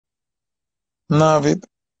Navid,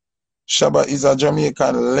 Shabba is a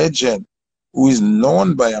Jamaican legend who is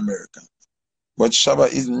known by America. But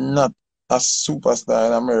Shabba is not a superstar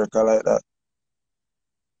in America like that.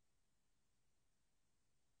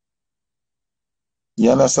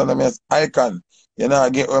 You understand me? As icon. You know, I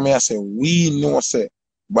get what me I say. We know say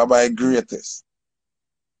Baba is greatest.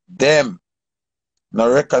 Them now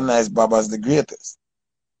recognize Baba as the greatest.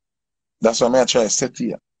 That's what I try to say to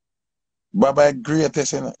you. Baba is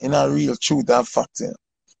greatest in a real truth and fact. You know?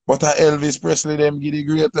 But Elvis Presley them give the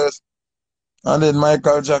greatest. And then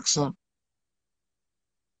Michael Jackson.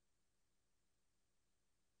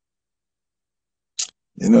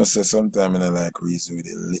 You know, say sometimes I like reason with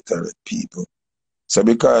the literate people. So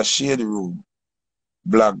because Shade Room,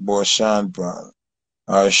 Black Boy Sean Paul,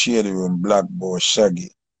 or Shade Room, Black Boy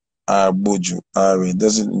Shaggy, or Buju, or it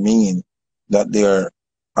doesn't mean that they are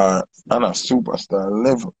on a superstar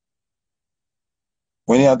level.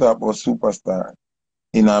 When you talk about superstar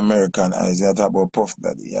in American eyes, you talk about Puff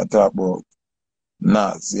Daddy, you talk about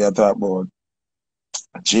Nas, you talk about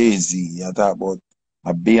Jay-Z, you talk about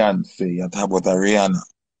a Beyonce, you talk about a Rihanna.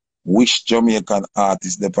 Which Jamaican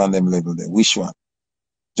artist they on them level there? Which one?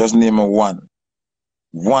 Just name a one.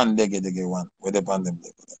 One they get one. Where they on them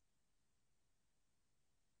level there?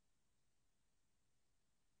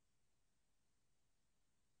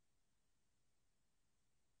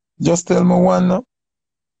 Just tell me one now.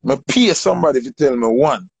 Me pay somebody if you tell me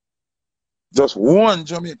one. Just one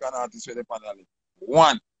Jamaican artist where they on that level.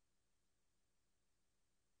 One.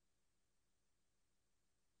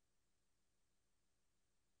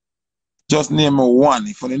 Just name me one.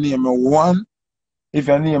 If you name me one, if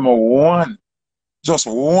you name me one, just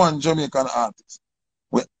one Jamaican artist.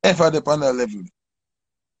 Wherever they on that level.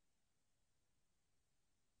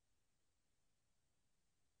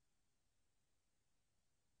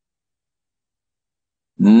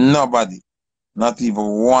 Nobody. Not even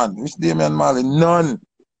one. Which Damian Marley? None.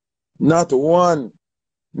 Not one.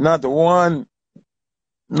 Not one.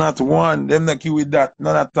 Not one. Them not you with that.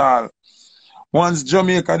 None at all. Once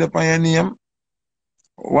Jamaica dey on your name,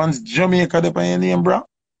 once Jamaica dey on your name, bro,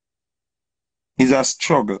 is a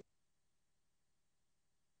struggle.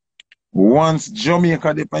 Once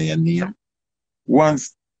Jamaica dey on your name,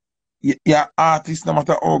 once your artist, no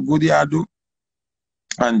matter how good you do,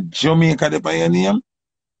 and Jamaica dey on your name,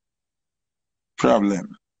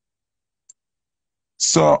 problem.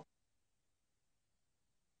 So,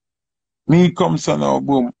 me come so now,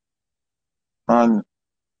 boom, and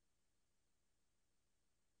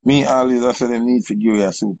me always I say them need to give you a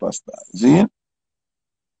superstar. See?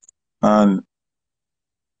 And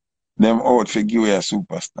them out for give you a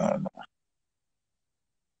superstar now.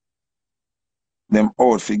 Them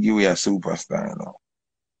out for give you a superstar now.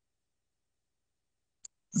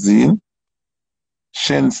 See?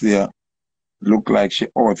 Shenseea look like she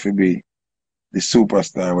ought to be the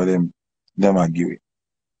superstar where them are give it.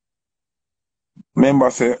 Remember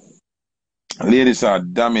say ladies are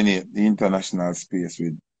dominate the international space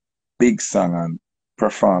with big song and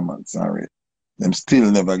performance and rate. Them still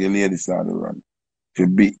never get ladies out the run to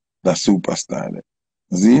be the superstar.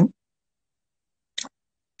 See?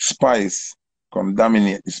 Spice come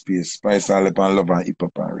dominate the space. Spice all up and love and hip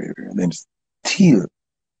hop and rave. Them still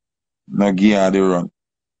not give her the run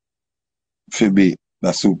to be the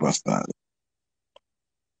superstar.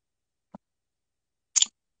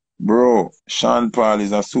 Bro, Sean Paul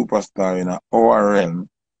is a superstar in our realm.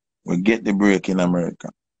 We get the break in America.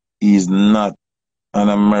 He's not an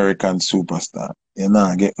American superstar. You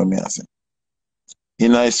know, get what me I say.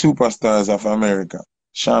 In the superstars of America,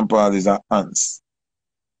 Sean Paul is a ants.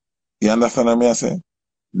 You understand what me I say?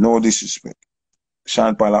 No disrespect.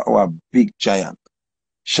 Sean Paul are our big giant.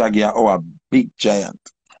 Shaggy are our big giant.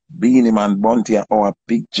 Beanie Man Bunty are our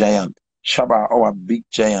big giant. Shabba are our big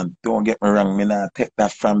giant. Don't get me wrong, me not take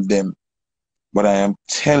that from them. But I am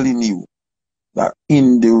telling you that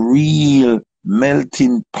in the real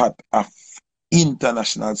melting pot of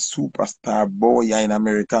international superstar boy in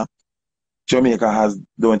America, Jamaica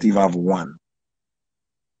don't even have one.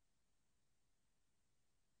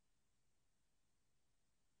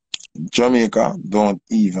 Jamaica don't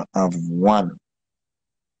even have one.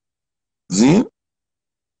 See?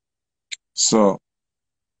 So,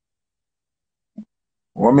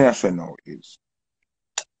 what may I say now is,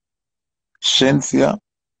 Shenseea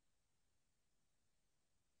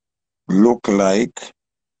look like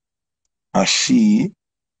a she,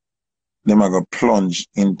 them are going to plunge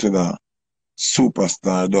into the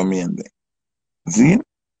superstar domain there. See?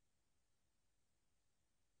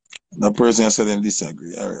 The person said them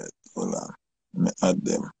disagree. All right, hold on. Let me add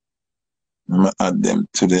them. Let me add them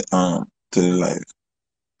to the live.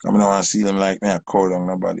 Come on and see them like me, I call down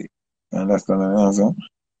nobody. You understand what I'm saying?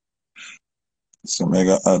 So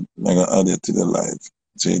mega add it to the live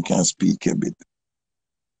so you can speak a bit.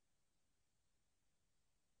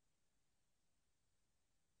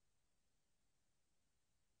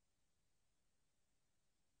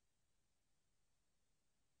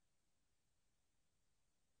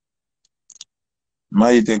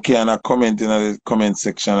 Might you can comment in the comment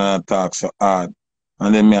section and talk so hard.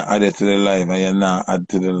 And then me add it to the live and you not add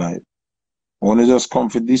to the live. Wanna just come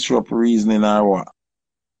for disrupt reasoning or what?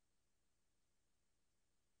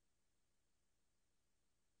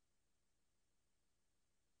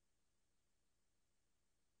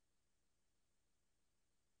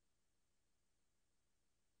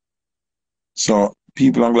 So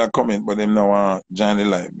people are gonna comment but them now want join the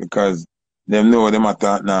live because them know them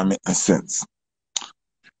attack now make no sense.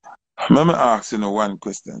 Let me ask you one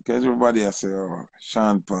question. Because everybody has say, oh,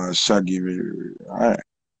 Sean Paul, Shaggy, alright,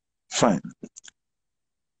 fine.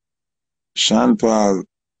 Sean Paul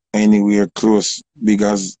anywhere close big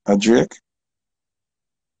as a Drake?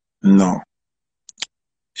 No.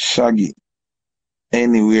 Shaggy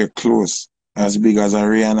anywhere close as big as a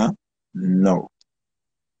Rihanna? No.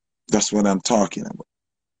 That's what I'm talking about.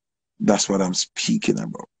 That's what I'm speaking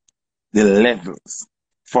about. The levels.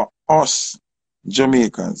 For us,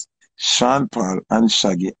 Jamaicans, Sean Paul and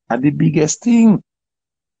Shaggy are the biggest thing.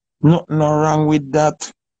 Nothing wrong with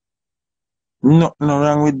that. Nothing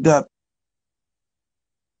wrong with that.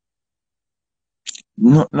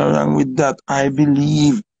 Nothing wrong with that. I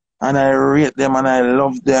believe and I rate them and I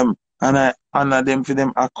love them and I honor them for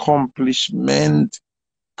them accomplishment.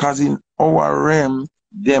 Because in our realm,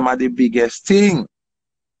 them are the biggest thing.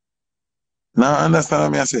 Now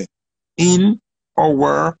understand what I say? In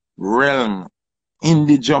our realm, in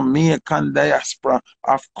the Jamaican diaspora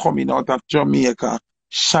of coming out of Jamaica,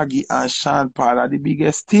 Shaggy and Sean Paul are the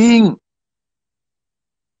biggest thing.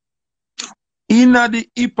 In the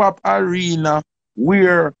hip hop arena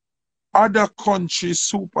where other country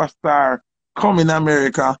superstar come in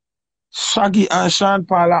America, Shaggy and Sean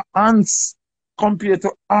Paul are ants compared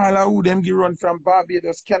to all of who them get run from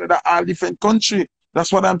Barbados, Canada, all different country.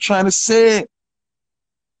 That's what I'm trying to say.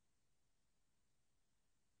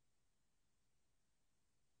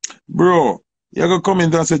 Bro, you go come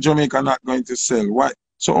in and say Jamaica not going to sell. Why?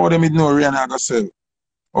 So how them know Rihanna go sell?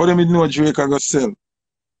 How them know Drake go sell?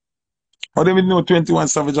 How them know 21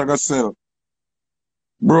 Savage go sell?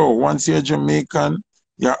 Bro, once you're Jamaican,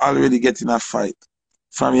 you're already getting a fight.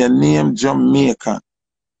 From your name Jamaican.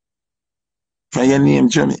 From your name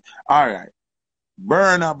Jamaican. Alright.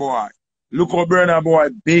 Burna Boy. Look how Burna Boy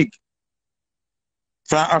big.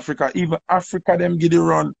 From Africa. Even Africa them get the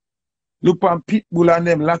run. Look on Pitbull and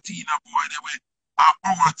them Latina boy they were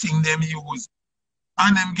our thing them use.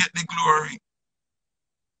 And them get the glory.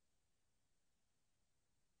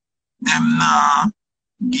 Them nah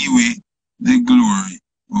give it the glory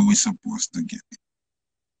what we supposed to get.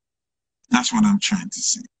 That's what I'm trying to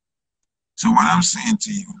say. So what I'm saying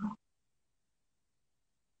to you now,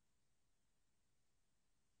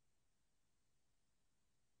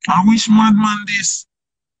 I wish madman this.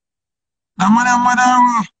 The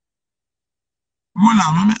mother. Hold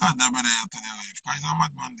on, let me add that brother here to the life. Because he's a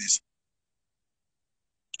madman this.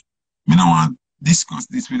 Me don't want to discuss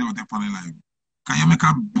this without you on the live. Because you make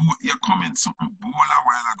you comment something bold a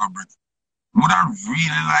while ago, brother. Would I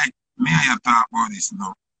really like me and you talk about this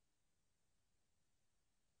now?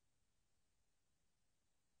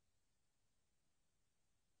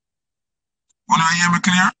 Wanna hear me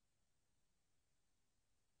clear?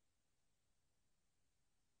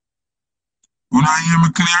 Wanna hear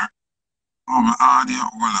me clear? Oh, my audio,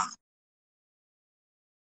 hold on.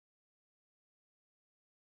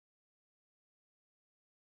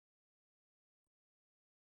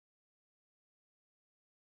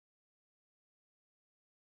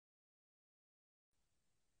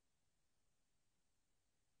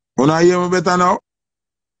 Wanna hear me better now?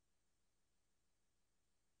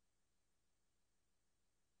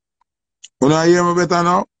 Wanna hear me better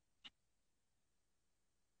now?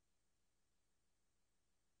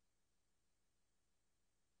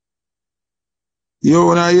 Yo,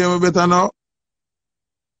 wanna hear me better now?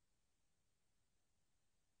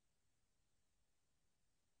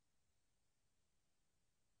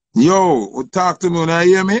 Yo, talk to me, wanna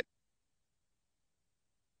hear me?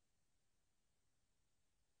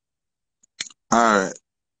 Alright,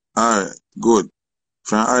 alright, good.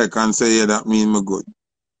 From I can say yeah, that mean me good.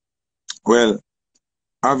 Well,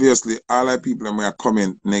 obviously, all the people that may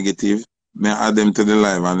comment negative, may add them to the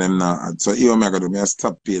live and them not add. So here me I gotta do, me I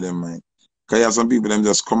stop pay them mind. Because you have some people them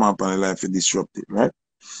just come up on the live to disrupt it, right?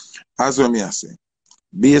 That's what me I say.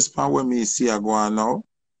 based on what me see I go on now,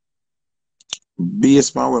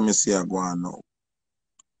 based on what me see I go on now,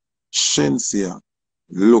 Shenseea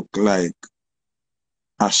look like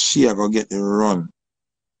a she a go get the run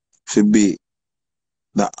to be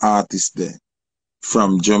the artist there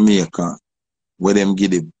from Jamaica where them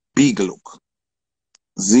give the big look.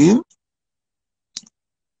 See?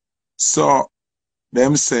 So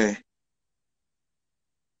them say,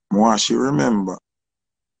 moi she remember,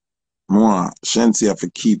 moi Shenseea have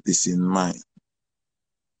to keep this in mind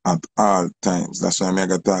at all times. That's why I'm going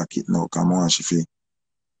to talk it now, because moi she fi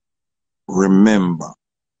remember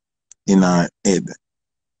in her head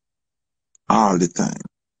all the time.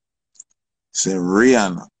 Say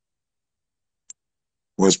Rihanna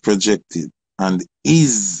was projected and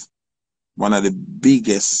is one of the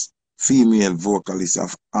biggest female vocalists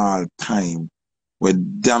of all time,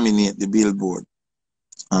 would dominate the Billboard.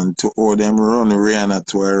 And to all them run Rihanna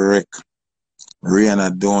to a wreck,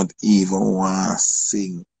 Rihanna don't even want to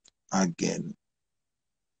sing again.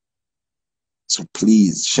 So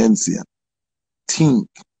please, Shenseea, think.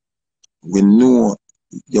 We know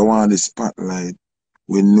you want the spotlight.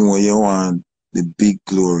 We know you want the big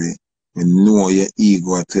glory. We know your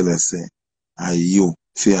ego tell us, say, are you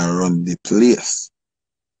fear run the place.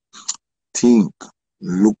 Think,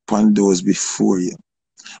 look on those before you.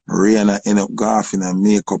 Rihanna end up golfing and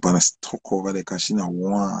makeup and stuck over there because she don't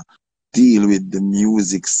want to deal with the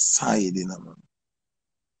music side, you know.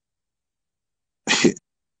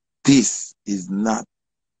 This is not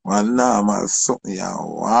one normal something you're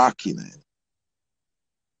walking in.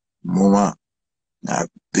 Mama, I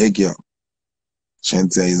beg you.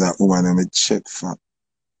 Shenseea is a woman I'm a check for.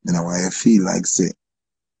 You know why I feel like say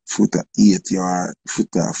Foota 8 yard,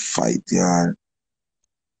 Foota 5 yard,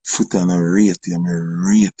 Foota no rate you, me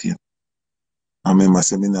rate you. I remember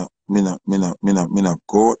say me not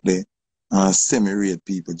go out there and say me rate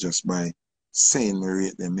people just by saying me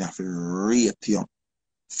rate them. Me have to rate you.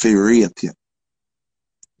 Rate you.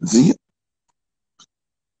 See?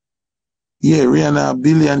 Yeah, Rihanna a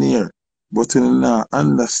billionaire, but you not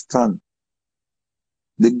understand.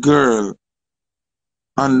 The girl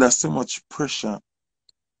under so much pressure.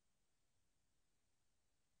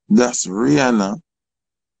 That's Rihanna.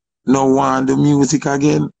 No want the music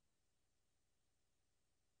again.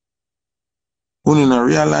 Who didn't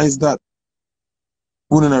realize that?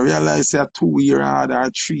 Who didn't realize that 2 year old or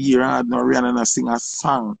 3 year old no Rihanna not sing a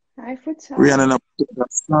song. Hi, Foota. Rihanna not put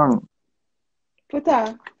that song.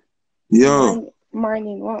 Foota. Yo.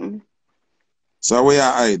 Morning, what? So where you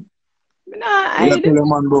hide? Nah, Where you hide. tell the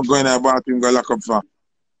man about going to the bathroom go lock up for?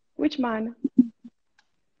 Which man?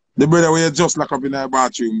 The brother where you just lock up in the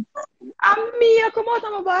bathroom. And me, I come out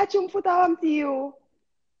of my bathroom, Foota, I'm to you.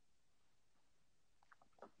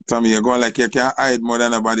 Tell me, you're going like you can't hide more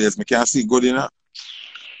than nobody else. Me can't see good enough.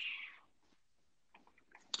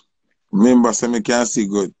 Remember, say me can't see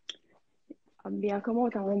good. And me, I come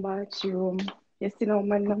out of my bathroom. You still know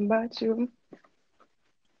my bathroom?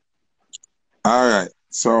 Alright,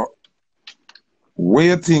 so what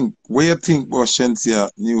you think about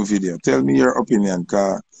Shenseea new video? Tell me your opinion,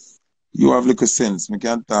 cause you have little sense. Me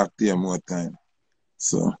can talk to you more time.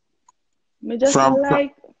 So Me just from not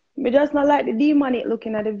like the demonic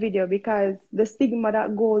looking at the video because the stigma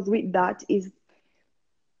that goes with that is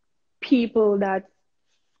people that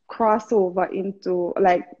cross over into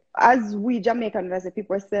like as we Jamaican as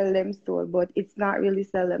people sell them soul, but it's not really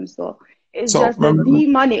sell them soul. It's so just the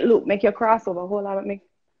demonic look make you cross over. Hold on, me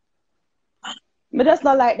just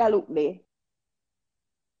not like that look there.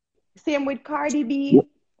 Same with Cardi B.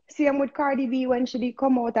 Same with Cardi B when she did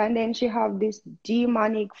come out and then she have this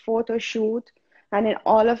demonic photo shoot and then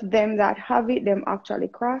all of them that have it, them actually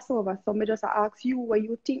cross over. So me just ask you what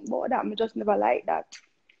you think about that. Me just never like that.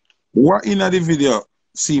 what in the video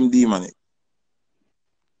seem demonic?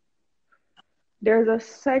 There's a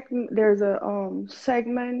segment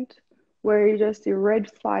where you just see red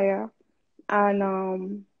fire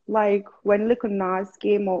and like when Lil Nas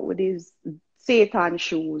came out with his Satan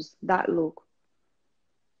shoes, that look.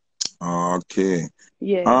 Okay.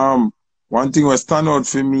 Yeah. One thing was stand out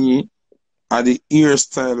for me are the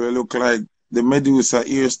hairstyle will look like the Medusa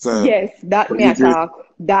hairstyle. Yes, that me If you attack.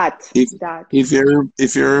 That. if That. if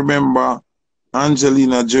you remember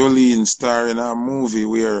Angelina Jolie star in a movie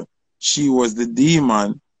where she was the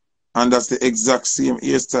demon and that's the exact same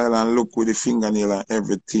hairstyle and look with the fingernail and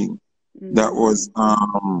everything. That was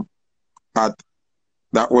at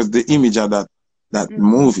that was the image of that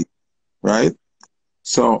movie, right?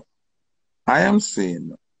 So I am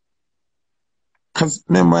saying, because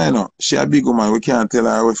remember, you know, she a big woman, we can't tell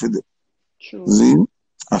her what to do. True. See?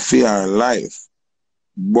 I fear her life.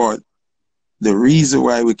 But the reason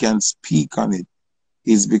why we can speak on it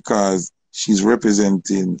is because she's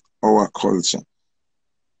representing our culture.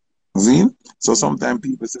 See? So sometimes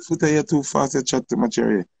people say, Foota, you're too fast, you chat too much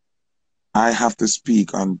already. I have to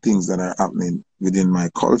speak on things that are happening within my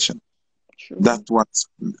culture. True. That's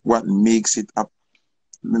what makes it up.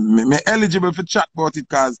 Me eligible for chat about it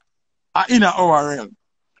because I in our realm.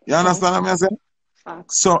 You understand Facts. what I'm saying?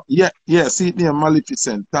 Facts. So yeah, see it near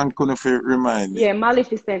Maleficent. Thank you for remind me. Yeah,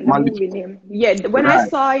 Maleficent, the movie Maleficent. name. Yeah, when I Right.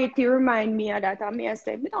 saw it, it remind me of that. I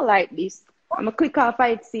said, we don't like this. I'm a click off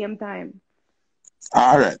at the same time.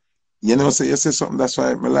 All right. So you say something that's why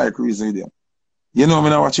I like reason video. Me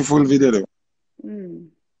not watch a full video though. Mm,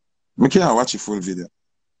 Me can't watch a full video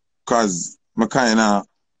because me kind of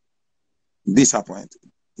disappointed.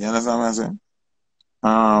 You understand what I'm saying?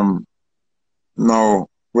 Um, Now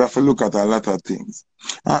we have to look at a lot of things.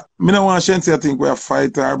 Me don't want Shenseea think we are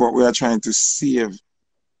fighter, but we are trying to save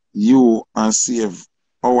you and save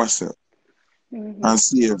ourselves mm-hmm. and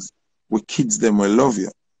save we kids them will love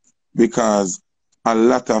you because a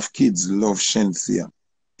lot of kids love Shenseea,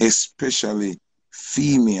 especially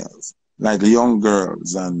females like young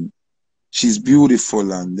girls, and she's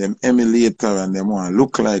beautiful and them emulate her and them want to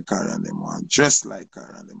look like her and them want to dress like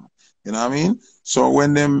her and them, you know what I mean? So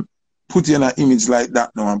when them put you in an image like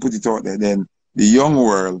that now and put it out there, then the young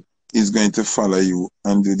world is going to follow you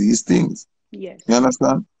and do these things. Yes. You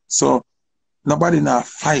understand? So nobody now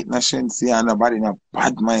fight na Shenseea, nobody now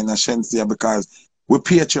bad mind na Shenseea because we're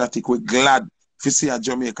patriotic, we're glad to see a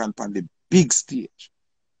Jamaican on the big stage.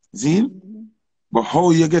 See? Mm-hmm. But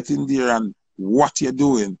how you get in there and what you're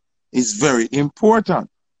doing is very important.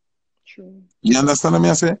 True. You understand what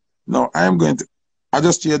I say? No, I am going to, I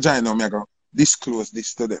just hear Jai now, me I go disclose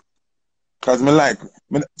this to them. Because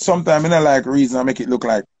sometimes I don't like reason I make it look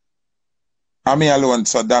like I me alone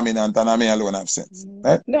so dominant and I me alone have sense. Mm.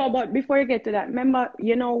 Right? No, but before you get to that, remember,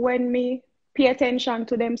 when me pay attention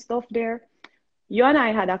to them stuff there, you and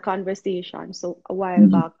I had a conversation so a while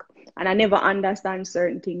Mhm. back, and I never understand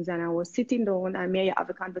certain things, and I was sitting down and me have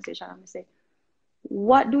a conversation and I say,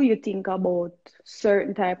 what do you think about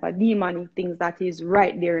certain type of demonic things that is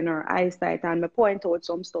right there in our eyesight? And me point out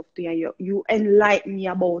some stuff to you, you enlighten me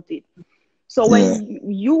about it. So Yeah,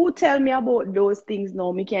 when you tell me about those things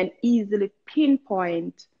now, me can easily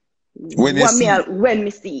pinpoint when you see it. when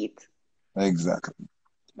me see it. Exactly.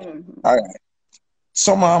 Mm-hmm. All right.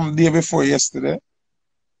 Some day before yesterday,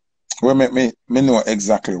 we make me know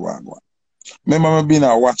exactly what I want. Remember me being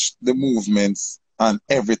I watch the movements and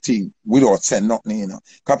everything without saying nothing,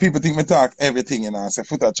 Because people think me talk everything, I say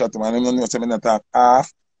Foota chat man, them don't know say me not talk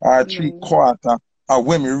half or three No, quarter or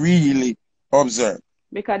when me really observe.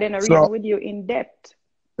 because then I So reason with you in depth.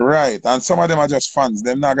 right. And some of them are just fans.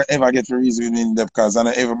 Them not gonna ever get to reason in depth because I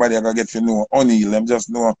know everybody are gonna get to know O'Neal. Them just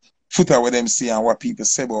know Foota what them see and what people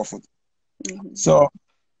say about Foota. Mm-hmm. So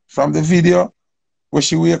from the video where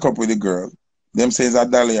she wake up with the girl, them says a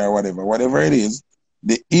dolly or whatever it is,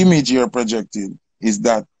 the image you're projecting is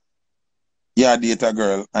that you date a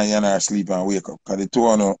girl and you're not sleep and wake up because the two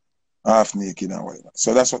are not half naked and whatever.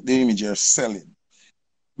 So that's what the image you're selling.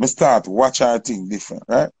 Me start watch her thing different,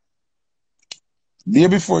 right? Day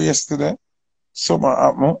before yesterday, something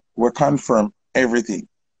happened, we confirm everything.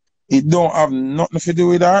 It don't have nothing to do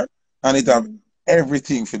with her and it have Mm-hmm.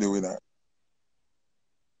 everything to do with her.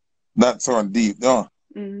 That sound deep, no?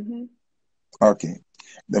 Mm-hmm. Okay.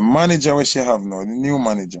 The manager we she have now, the new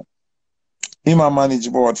manager, him a manage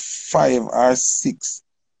about 5 or 6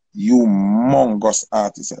 humongous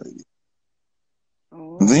artists already.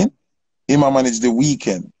 See? Oh. Him a manage the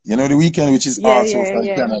weekend. You know the weekend, which is Yeah, also yeah, from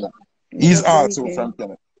yeah. Canada. He's Love the also from weekend.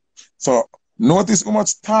 Canada. So notice how much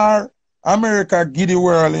star America give the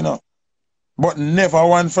world, but never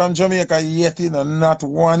one from Jamaica yet, not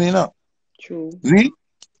one, True. See?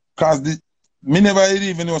 Because me never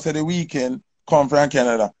even know say the weekend come from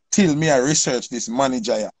Canada till me I research this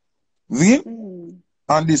manager here. See? Mm.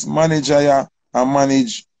 And this manager here, I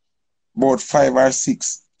manage about 5 or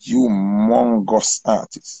 6 humongous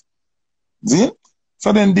artists. See?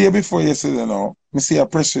 So then day before yesterday now, me see a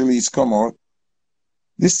press release come out.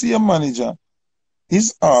 The same manager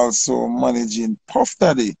is also managing Puff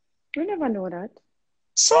Daddy. We never know that.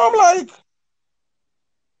 So I'm like,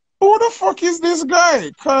 who the fuck is this guy?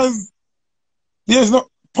 Because there's no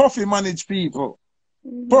Puffy manage people.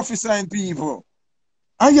 Mm-hmm. Puffy sign people.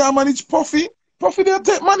 And you manage Puffy? Puffy they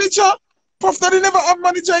take manager? Puff Daddy never have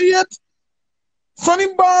manager yet. Funny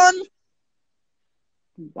band.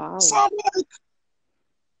 So Wow. I'm like,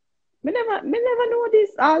 Me never know this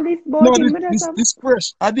all this no, about him. Me just this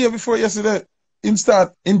fresh. A day before yesterday, him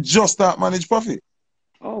just start manage Puffy.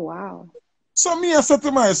 oh wow. So me I said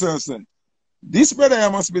to myself, say, this brother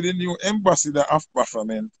must be the new ambassador of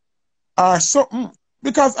Baphomet or something.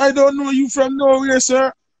 Because I don't know you from nowhere,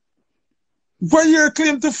 sir. Where you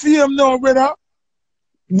claim to fame now, brother?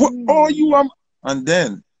 What are Mm. you? And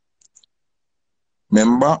then,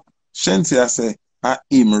 remember, shenseea say,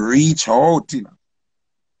 him reach out. You know.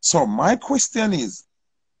 So my question is,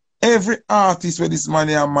 every artist with this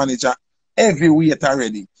money and manager, heavyweight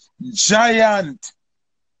already, giant.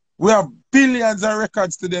 We have billions of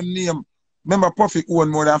records to them name. Remember, Puffy own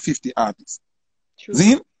more than 50 artists.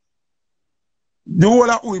 True. See? The whole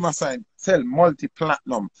of who him assign sell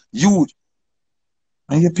multi-platinum, huge.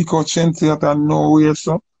 And you pick out shenseea out of nowhere,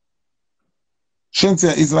 so.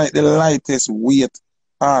 shenseea is like the lightest weight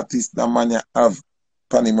artist that man you have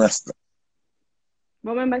on him roster.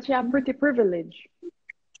 But remember, she have pretty privilege.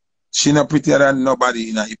 She not prettier than nobody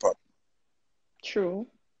in a hip hop. True.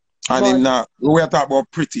 And in But now, we are talking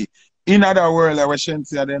about pretty. In other world, where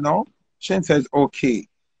shenseea they know, shenseea is okay.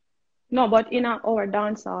 no, but in our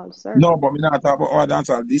dancehall No, circuit. but we not talk about our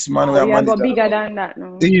dancehall. This man we Oh, are yeah, go manager. bigger than that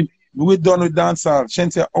now. We done with dancehall.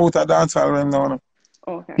 Shenseea out of dancehall right now. No.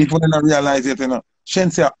 Okay. If we don't realize it, you know.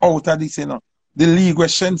 Shenseea out of this, you know. The league where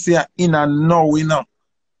shenseea in and now, you know.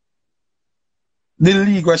 The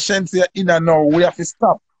league where shenseea in and now, we have to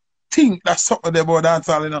stop. Think that's something about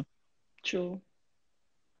dancehall, you know. True.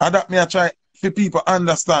 And that me I try for people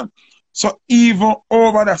understand. So even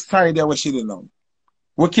over the side there where she didn't know.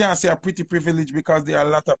 We can't say a pretty privilege because there are a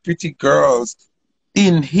lot of pretty girls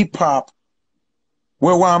in hip hop.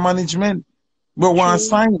 We want management. We want True.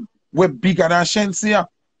 sign. We're bigger than shenseea.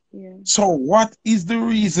 Yeah. So what is the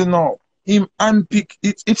reason now? Him unpick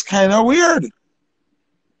it's kind of weird.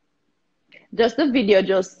 Just the video,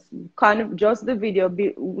 just kind of just the video,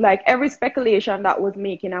 like every speculation that was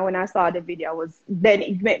making, and when I saw the video, was then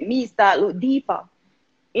it made me start look deeper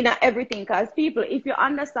in everything. Because people, if you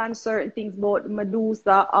understand certain things about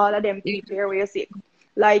Medusa, all of them people here, where you see,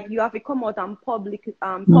 like you have to come out and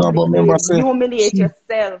No, but remember publicly say humiliate she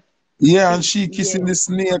yourself. yeah, and To, she kissing yeah, the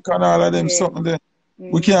snake and all of them yeah, something there.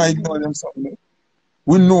 We can't ignore hmm them something there.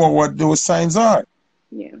 We know what those signs are.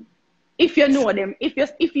 yeah. If you know them, if you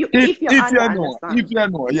If understand, you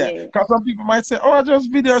know, yeah. yeah. Because some people might say, oh, I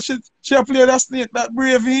just video she played that snake, that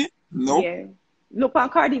bravey. Nope. Yeah. Look on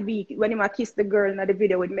Cardi B when him a kiss the girl in the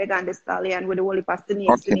video with Megan Thee Stallion with the whole heap of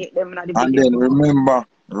Okay. snake them in the And video. then remember,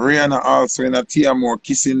 Rihanna also in a TMO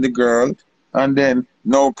kissing the girl. And then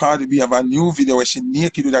now Cardi B have a new video where she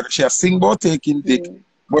naked with that. She a sing about taking dick, Yeah.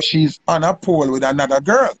 but she's on a pole with another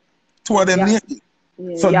girl. Two of them Yeah. naked.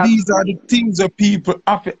 Yeah. So Yeah. these are the things that people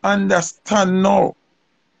have to understand now.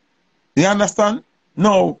 You understand?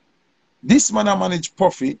 Now, this man a manage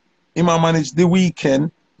Puffy, him a manage The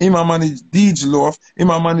Weekend, him a manage DJ Love, him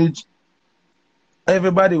a manage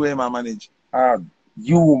everybody where him a manage.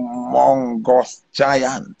 Humongous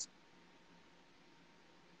giant.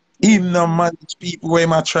 Him no Mm-hmm. manage people where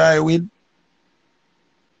him a try with.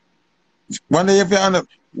 Wonder if you understand,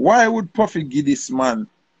 why would Puffy give this man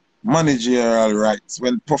managerial rights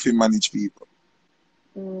when Puffy manage people?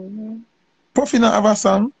 Mm-hmm. Puffy not have a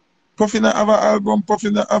song. Puffy not have an album. Puffy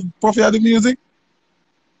have the music.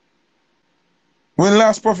 When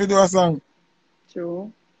last Puffy do a song,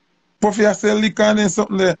 True. Puffy has sell liquor and then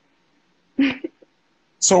something there.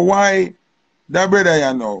 So why that brother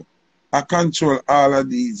you know, I control all of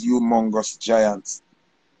these humongous giants.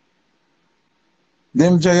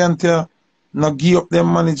 Them giants here not give up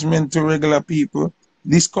them management to regular people.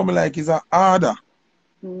 This come like is a order.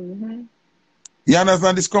 Mm-hmm. You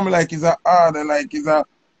understand? This come like is a order, like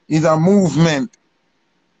is a movement.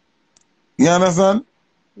 You understand?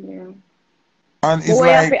 Yeah. And But it's we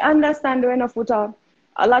have like to understand when of Foota,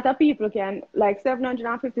 a lot of people can, like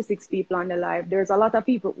 756 people on the live, there's a lot of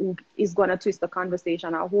people who is going to twist the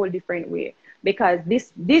conversation a whole different way. Because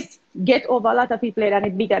this get over a lot of people and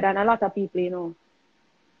it's bigger than a lot of people, you know.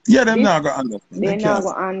 yeah, them This, not gonna understand. They they're not can't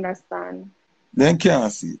going see. to understand. They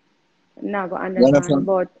can't see. Not going to You understand. understand?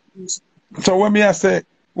 But So what me I say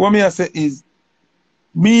is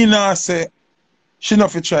me now say she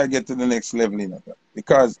not fi try get to the next level in it.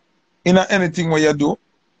 Because in anything what you do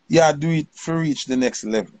it for reach the next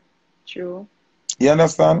level. true. You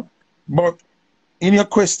understand? But in your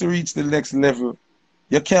quest to reach the next level,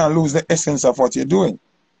 you can't lose the essence of what you're doing.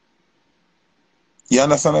 You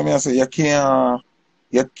understand what I say? You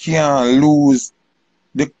can't lose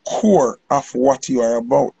the core of what you are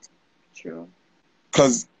about. True.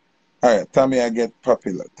 Because alright, Tommy I get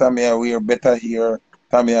popular. Tommy I wear better hair.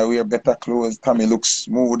 Tommy I wear better clothes. Tommy looks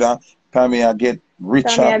smoother. Tommy I get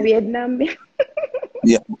Tell me richer. a Vietnam.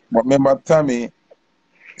 Yeah. But remember Tommy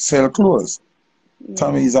sell clothes. Yeah.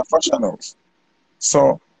 Tommy is a fashion house.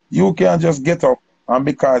 So You can just get up and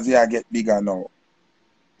because you get bigger now,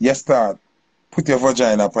 you start put your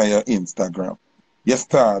vagina up on your Instagram. You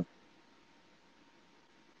start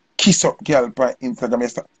kiss up girl on Instagram. You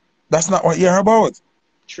start. That's not what you're about.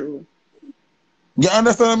 True. You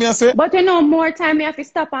understand what I say? But you know, more time I have to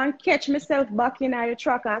stop and catch myself back in the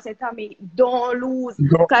track and say, Tommy, don't lose.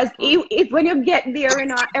 Go. Because if when you get there, you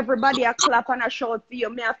know, everybody a clap and a shout for you,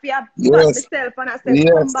 me have to stop Yes, myself and I say,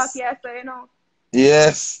 come back yes, here, so you know.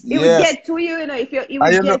 yes, It will yes. get to you, you know, if you it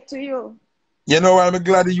And will get to you. you know why I'm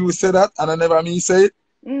glad you said that and I never me say it?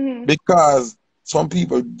 Mm-hmm. Because some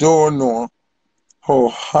people don't know how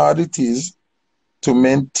hard it is to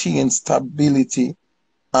maintain stability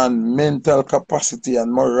and mental capacity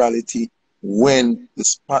and morality when Mm-hmm. the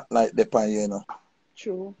spotlight upon you, you know.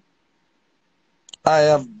 True. I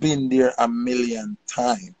have been there a million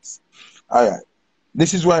times. All right.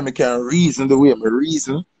 This is why I can reason the way I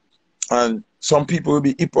reason. And some people will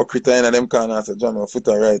be hypocrite and them kind of say, John,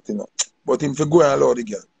 Foota right, you know. But if you go and allow the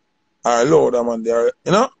girl, or allow them on there,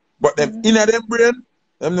 you know. But them in Mm-hmm. them brain,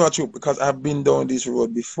 them not true because I've been down this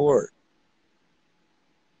road before.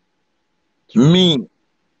 True. Me,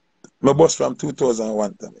 my boss from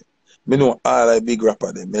 2001 to me. Me know all the big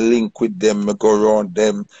rapper them. Me link with them, me go around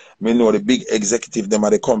them. Me know the big executive them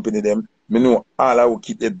at the company them. Me know all I will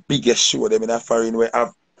keep the biggest show them in a foreign way.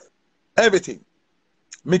 Have everything.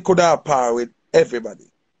 Me could have power with everybody.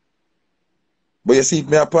 But you see, if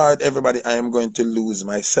me apart with everybody, I am going to lose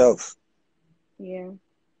myself. Yeah.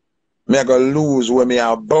 Me I gonna lose where me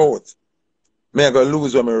are about. Me I gonna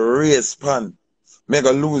lose where me raised pan. Me I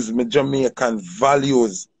gonna lose my Jamaican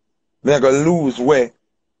values. Me I gonna lose where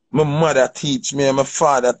my mother teach me and my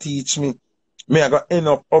father teach me. Me I gonna end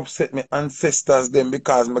up upset my ancestors them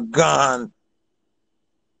because me gone.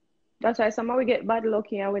 That's why some of we get bad luck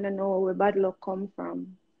here. We don't know where bad luck come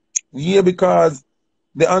from. Yeah, because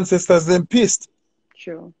the ancestors them pissed.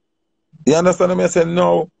 True. You understand me? I say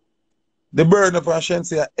no. The burden of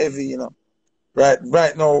shenseea heavy, you know.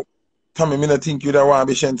 Right now, Tommy, me not think you don't want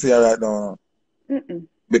to be shenseea right now. Mm-mm.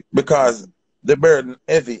 Because the burden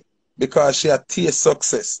heavy. Because she had taste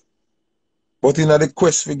success. But in the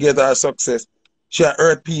quest to get her success, she had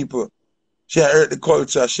hurt people. She had hurt the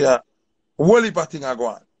culture. She had whole heap of things go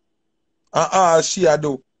on. And all she had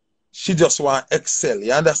do, she just want excel.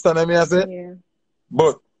 You understand what I say? Yeah.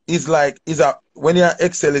 But it's like when you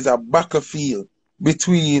excel, it's a battlefield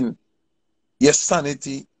between your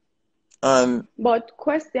sanity and But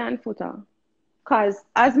question, Footer. Because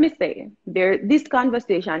as me say, this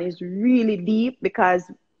conversation is really deep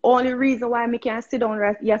because only reason why me can sit down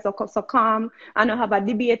right yes so calm and not have a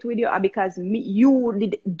debate with you are because you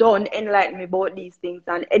did done enlighten me about these things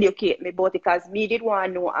and educate me about it because me did want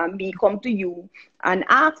to know and me come to you and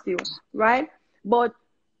ask you, right? But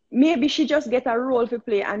maybe she just get a role to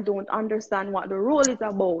play and don't understand what the role is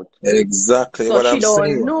about. exactly So what she I'm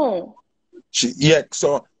don't saying. know. Yeah,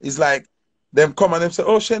 so it's like them come and them say,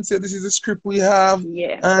 oh, Shenseea, this is the script we have,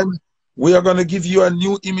 Yeah. and we are going to give you a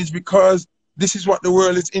new image because this is what the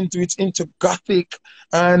world is into. It's into gothic,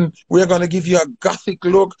 and we are going to give you a gothic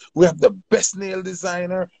look. We have the best nail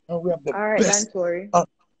designer, and we have the All right, best. don't worry.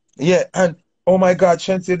 Yeah, and oh my God,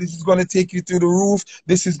 Shenseea, this is going to take you to the roof.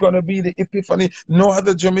 This is going to be the epiphany. No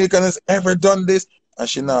other Jamaican has ever done this. And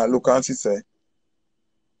she now look and she say,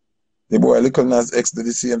 the boy, Little Nas X did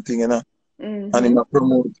the same thing, you know, and he Mm-hmm.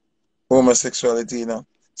 promote homosexuality, you know.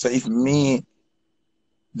 So if me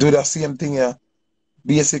do the same thing, yeah,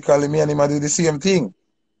 basically me and him do the same thing.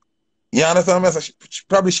 You understand me? So she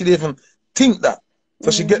probably should even think that.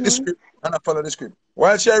 So she get the Mm-hmm. script and I follow the script.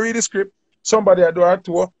 While she read the script, somebody I do her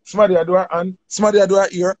tour, somebody I do her hand, somebody I do her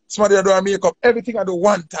ear, somebody I do her makeup, everything I do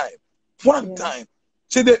one time. One Yeah. time.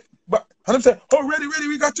 She did, but and I'm saying, oh, ready,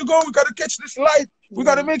 we got to go, we got to catch this light. We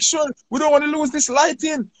got to Yeah. make sure we don't want to lose this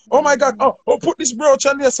lighting. Oh my God, Mm-hmm. oh, put this brooch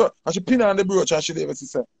on there, so and she pin on the brooch and she did what she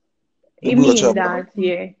said. The It brooch mean up. that,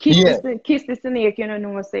 yeah. Yeah, Kiss the snake, you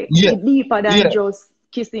know, say yeah, it deeper than yeah, just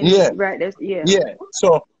kissing yeah, right there. Yeah. yeah.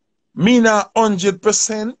 So me not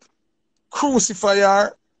 100% crucify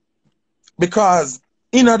her because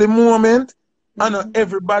in the moment, I know Mm-hmm.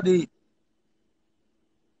 everybody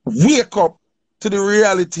wake up to the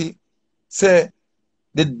reality, say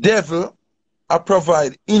the devil I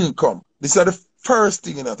provide income. This is the first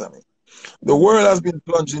thing, you know what I mean? The world has Mm-hmm. been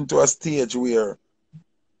plunged into a stage where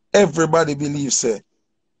everybody believes, say,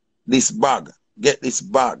 this bag, get this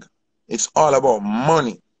bag. It's all about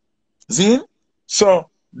money. See? So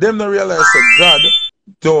them not realize that God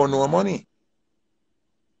don't know money.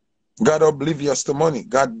 God oblivious to money.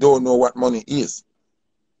 God don't know what money is.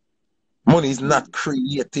 Money is not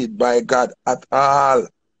created by God at all.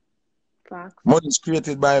 Facts. Money is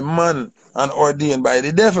created by man and ordained by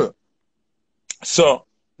the devil. So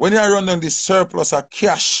when you run down this surplus of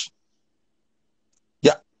cash,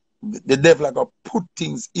 yeah, the devil are gonna put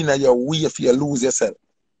things in your way if you lose yourself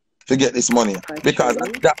to get this money. Because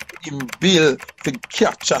Actually. that him bill to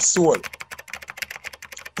capture soul.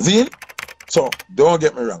 See? So don't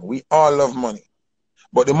get me wrong, we all love money.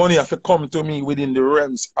 But the money have to come to me within the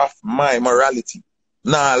realms of my morality.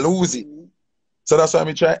 Nah, lose it. So that's why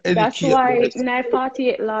I try to That's educate the why rest. in I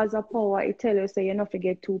 48 laws of power, it tell you so you not to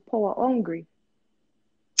get too power hungry.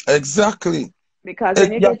 Exactly. Because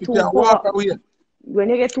when you You have get to too can't walk power away. when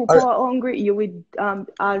you get too All right. power hungry, you will